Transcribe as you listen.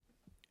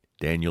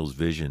Daniel's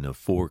vision of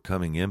 4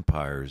 coming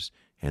empires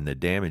and the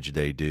damage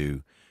they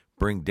do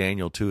bring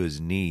Daniel to his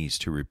knees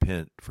to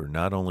repent for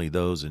not only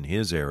those in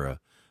his era,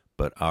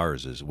 but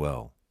ours as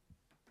well.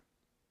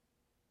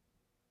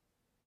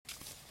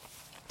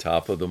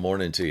 Top of the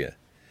morning to you.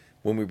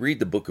 When we read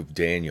the book of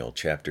Daniel,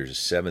 chapters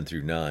 7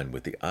 through 9,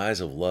 with the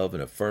eyes of love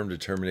and a firm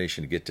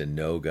determination to get to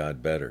know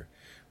God better,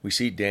 we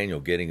see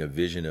Daniel getting a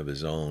vision of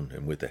his own,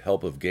 and with the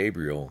help of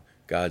Gabriel,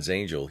 God's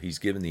angel, he's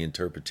given the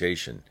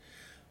interpretation,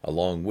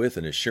 along with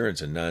an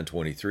assurance in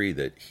 9:23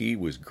 that he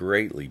was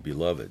greatly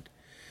beloved.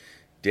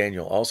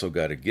 Daniel also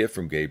got a gift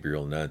from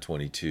Gabriel in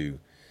 9:22.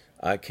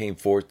 I came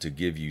forth to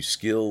give you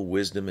skill,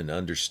 wisdom, and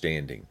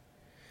understanding.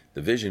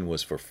 The vision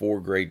was for 4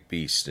 great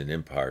beasts and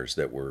empires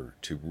that were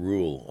to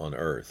rule on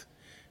earth.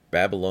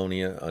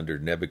 Babylonia under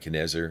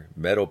Nebuchadnezzar,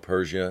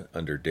 Medo-Persia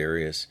under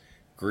Darius,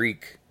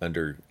 Greek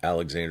under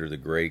Alexander the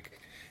Great,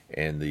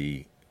 and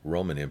the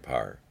Roman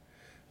Empire.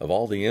 Of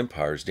all the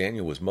empires,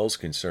 Daniel was most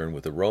concerned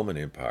with the Roman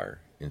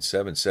Empire. In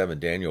 7:7,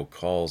 Daniel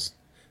calls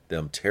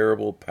them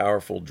terrible,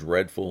 powerful,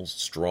 dreadful,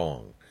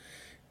 strong,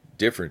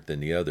 different than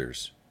the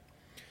others.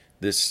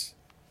 This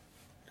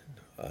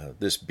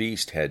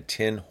beast had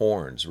 10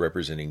 horns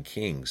representing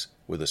kings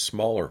with a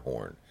smaller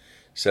horn.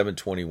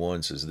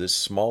 7:21 says this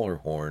smaller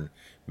horn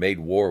made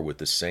war with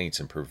the saints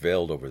and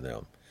prevailed over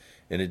them.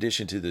 In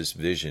addition to this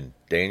vision,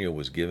 Daniel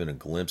was given a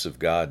glimpse of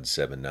God in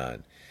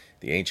 7:9.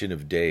 The Ancient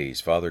of Days,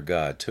 Father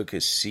God, took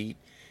his seat.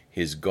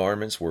 His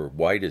garments were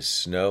white as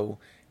snow,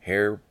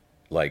 hair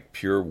like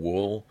pure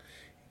wool,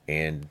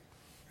 and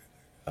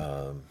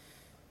a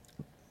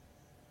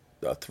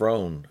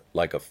throne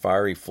like a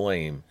fiery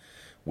flame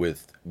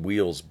with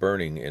wheels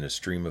burning in a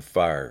stream of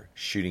fire,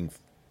 shooting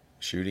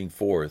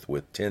forth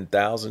with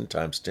 10,000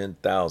 times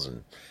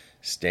 10,000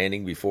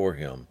 standing before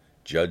him,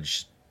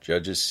 judges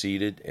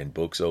seated and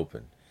books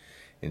open.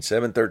 In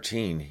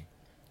 7:13,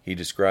 he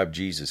described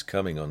Jesus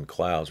coming on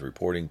clouds,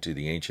 reporting to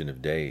the Ancient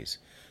of Days,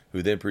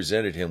 who then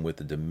presented him with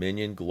the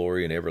dominion,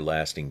 glory, and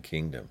everlasting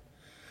kingdom.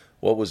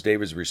 What was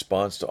David's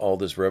response to all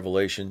this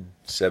revelation?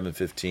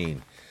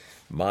 7:15,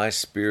 my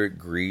spirit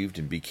grieved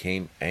and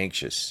became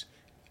anxious,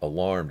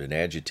 alarmed and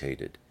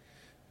agitated.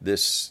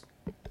 This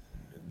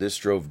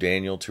drove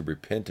Daniel to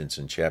repentance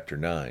in chapter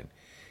 9.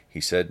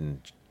 He said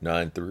in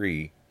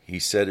 9:3, he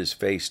set his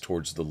face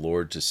towards the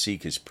Lord to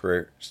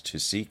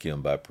seek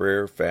him by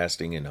prayer,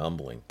 fasting, and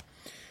humbling.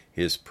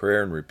 His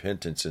prayer and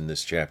repentance in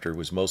this chapter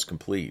was most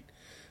complete.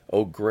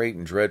 O great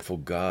and dreadful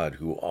God,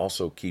 who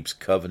also keeps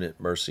covenant,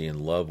 mercy,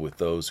 and love with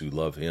those who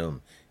love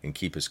him and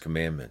keep his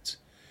commandments.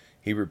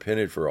 He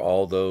repented for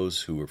all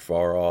those who were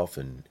far off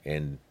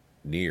and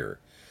near,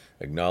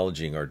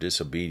 acknowledging our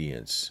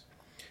disobedience.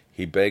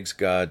 He begs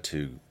God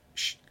to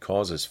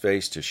cause his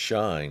face to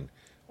shine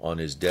on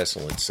his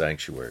desolate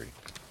sanctuary.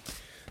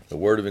 The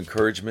word of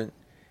encouragement,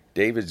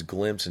 David's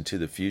glimpse into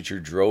the future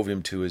drove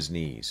him to his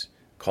knees,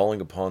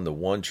 calling upon the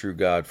one true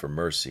God for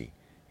mercy.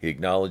 He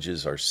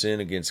acknowledges our sin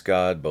against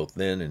God both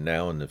then and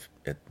now and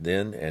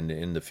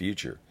in the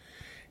future.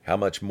 How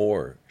much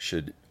more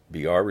should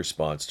be our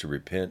response to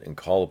repent and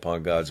call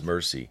upon God's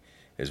mercy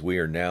as we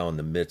are now in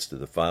the midst of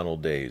the final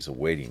days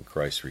awaiting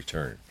Christ's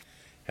return.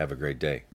 Have a great day.